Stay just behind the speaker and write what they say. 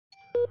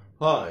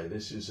Hi,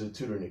 this is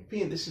Tutor Nick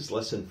P, and this is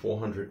lesson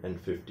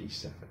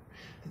 457.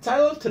 The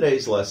title of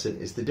today's lesson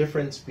is the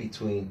difference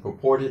between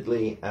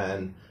purportedly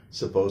and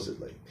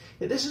supposedly.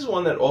 Now, this is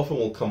one that often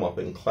will come up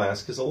in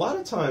class because a lot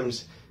of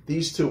times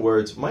these two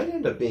words might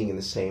end up being in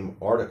the same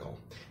article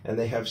and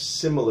they have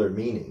similar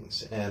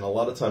meanings. And a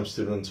lot of times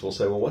students will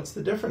say, well, what's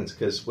the difference?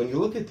 Because when you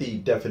look at the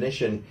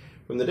definition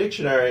from the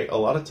dictionary, a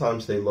lot of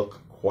times they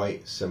look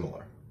quite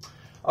similar.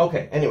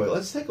 Okay, anyway,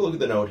 let's take a look at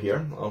the note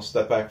here. I'll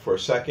step back for a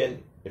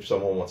second if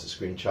someone wants a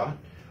screenshot. All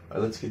right,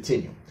 let's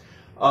continue.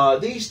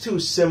 These two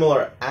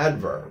similar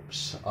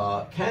adverbs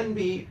can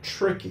be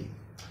tricky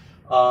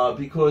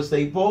because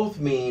they both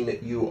mean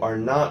you are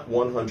not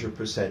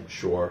 100%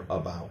 sure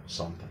about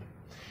something.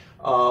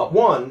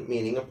 One,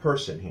 meaning a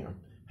person here,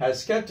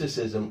 has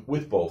skepticism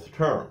with both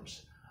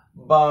terms,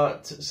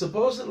 but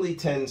supposedly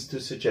tends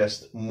to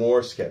suggest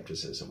more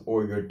skepticism,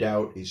 or your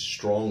doubt is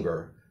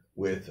stronger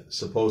with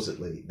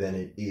supposedly than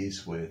it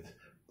is with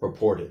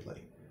purportedly.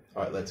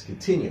 All right, let's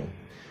continue.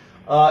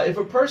 If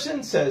a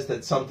person says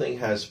that something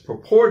has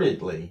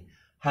purportedly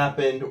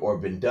happened or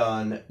been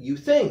done, you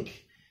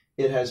think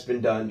it has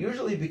been done,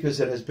 usually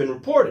because it has been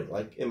reported,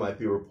 like it might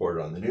be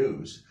reported on the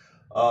news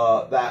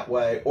that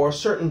way, or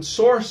certain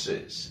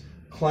sources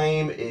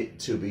claim it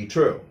to be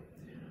true.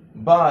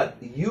 But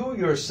you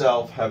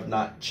yourself have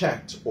not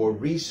checked or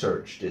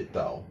researched it,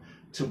 though,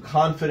 to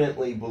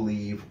confidently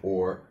believe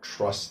or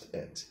trust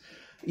it.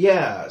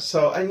 Yeah,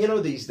 so, and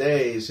these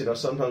days,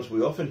 sometimes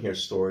we often hear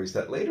stories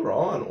that later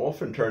on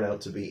often turn out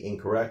to be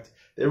incorrect.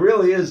 There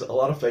really is a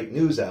lot of fake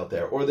news out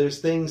there, or there's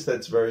things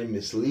that's very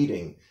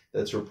misleading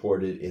that's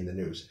reported in the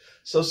news.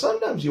 So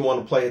sometimes you want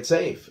to play it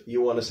safe.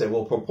 You want to say,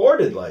 well,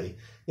 purportedly,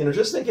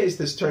 just in case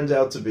this turns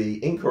out to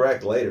be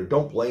incorrect later,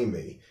 don't blame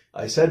me.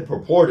 I said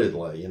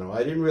purportedly,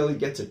 I didn't really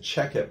get to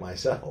check it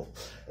myself.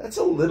 That's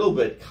a little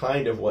bit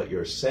kind of what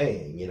you're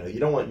saying. You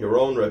don't want your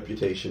own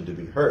reputation to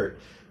be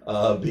hurt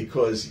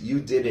because you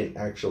didn't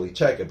actually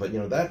check it. But,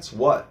 that's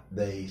what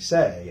they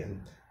say,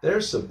 and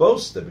they're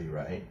supposed to be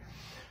right.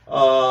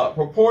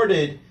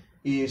 Purported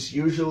is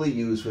usually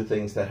used with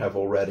things that have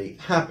already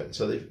happened.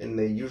 So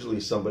usually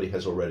somebody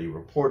has already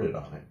reported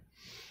on it.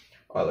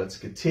 All right, let's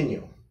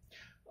continue.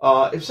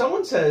 If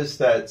someone says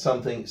that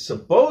something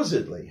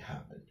supposedly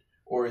happened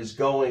or is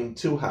going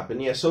to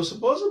happen, so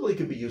supposedly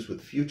could be used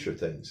with future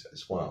things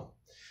as well.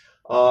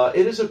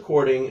 It is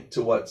according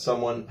to what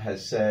someone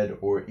has said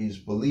or is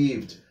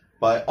believed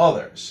by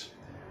others,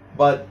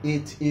 but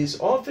it is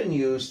often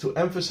used to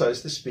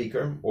emphasize the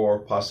speaker or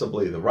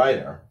possibly the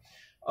writer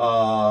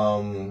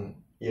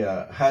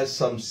has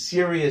some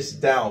serious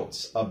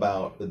doubts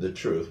about the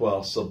truth.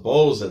 Well,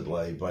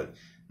 supposedly, but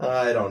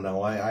I don't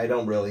know. I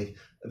don't really,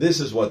 this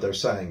is what they're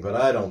saying, but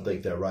I don't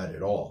think they're right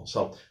at all.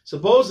 So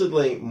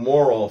supposedly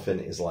more often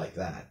is like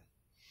that.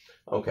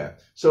 Okay,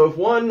 so if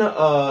one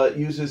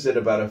uses it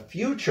about a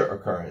future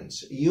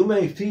occurrence, you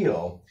may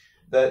feel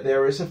that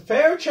there is a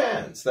fair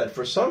chance that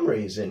for some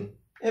reason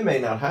it may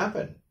not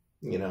happen.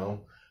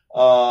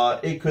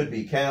 It could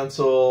be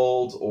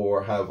canceled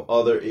or have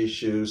other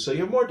issues, so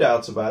you have more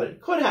doubts about it.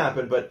 It could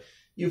happen, but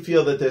you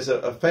feel that there's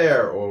a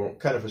fair or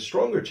kind of a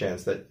stronger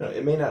chance that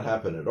it may not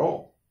happen at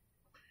all.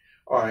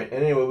 All right,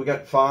 anyway, we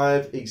got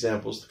 5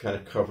 examples to kind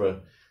of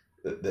cover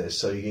this,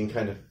 so you can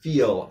kind of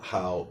feel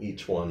how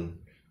each one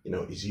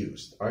is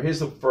used. All right, here's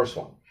the first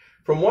one.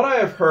 From what I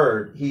have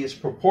heard, he is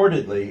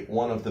purportedly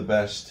one of the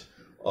best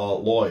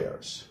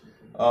lawyers,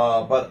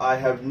 but I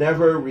have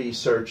never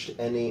researched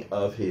any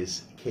of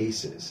his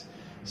cases.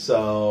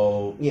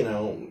 So,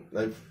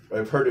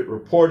 I've heard it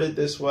reported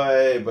this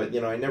way, but,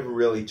 I never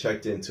really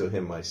checked into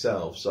him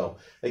myself. So,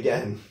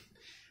 again,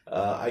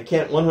 I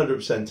can't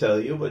 100% tell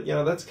you, but,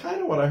 that's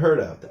kind of what I heard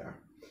out there.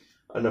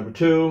 Number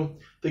 2,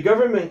 the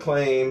government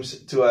claims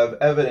to have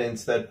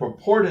evidence that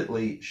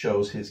purportedly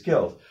shows his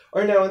guilt.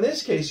 Or now, in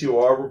this case, you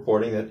are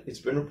reporting that it's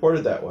been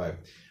reported that way.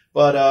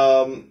 But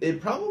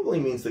it probably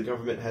means the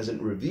government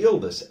hasn't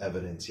revealed this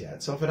evidence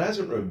yet. So if it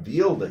hasn't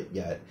revealed it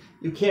yet,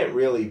 you can't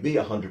really be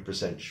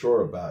 100%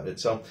 sure about it.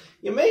 So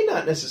you may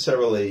not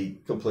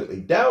necessarily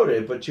completely doubt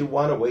it, but you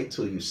want to wait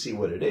till you see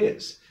what it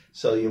is.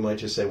 So you might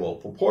just say,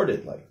 well,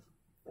 purportedly.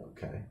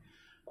 Okay.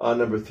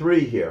 Number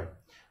 3 here.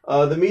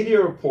 The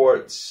media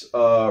reports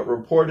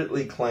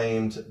reportedly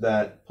claimed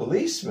that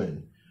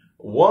policeman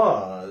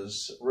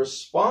was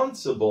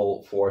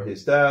responsible for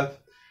his death,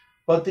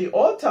 but the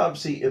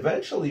autopsy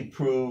eventually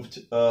proved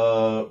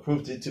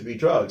it to be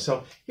drugs.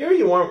 So here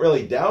you weren't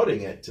really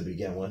doubting it to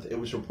begin with. It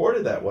was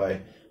reported that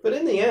way, but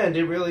in the end,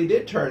 it really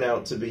did turn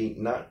out to be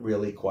not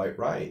really quite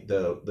right.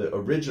 The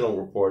original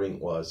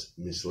reporting was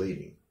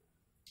misleading.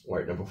 All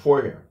right, number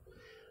 4 here.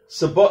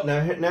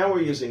 Now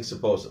we're using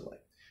supposedly.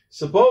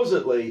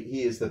 Supposedly,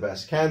 he is the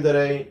best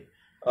candidate,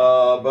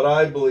 but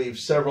I believe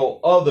several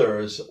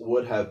others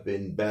would have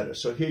been better.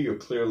 So here you're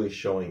clearly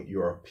showing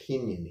your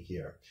opinion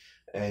here.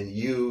 And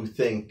you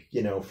think,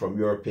 from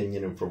your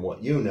opinion and from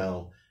what you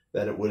know,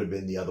 that it would have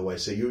been the other way.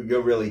 So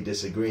you're really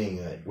disagreeing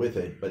with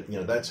it. But,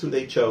 that's who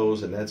they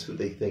chose, and that's who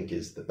they think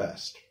is the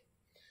best.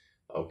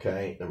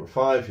 Okay, number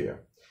 5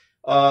 here.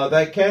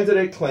 That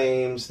candidate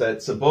claims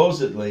that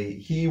supposedly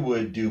he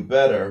would do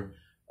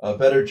a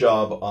better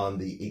job on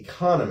the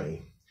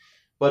economy.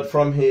 But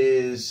from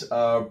his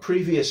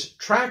previous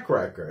track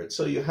record,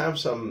 so you have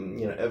some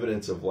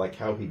evidence of like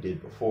how he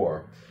did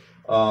before,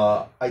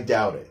 I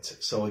doubt it.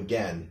 So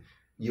again,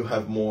 you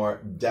have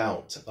more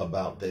doubt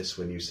about this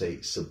when you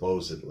say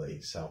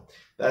supposedly. So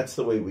that's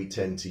the way we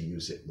tend to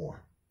use it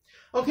more.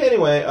 Okay,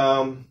 anyway,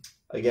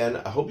 again,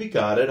 I hope you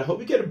got it. I hope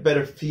you get a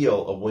better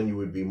feel of when you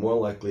would be more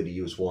likely to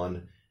use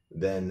one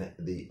than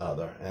the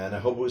other. And I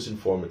hope it was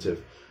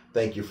informative.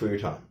 Thank you for your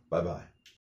time. Bye-bye.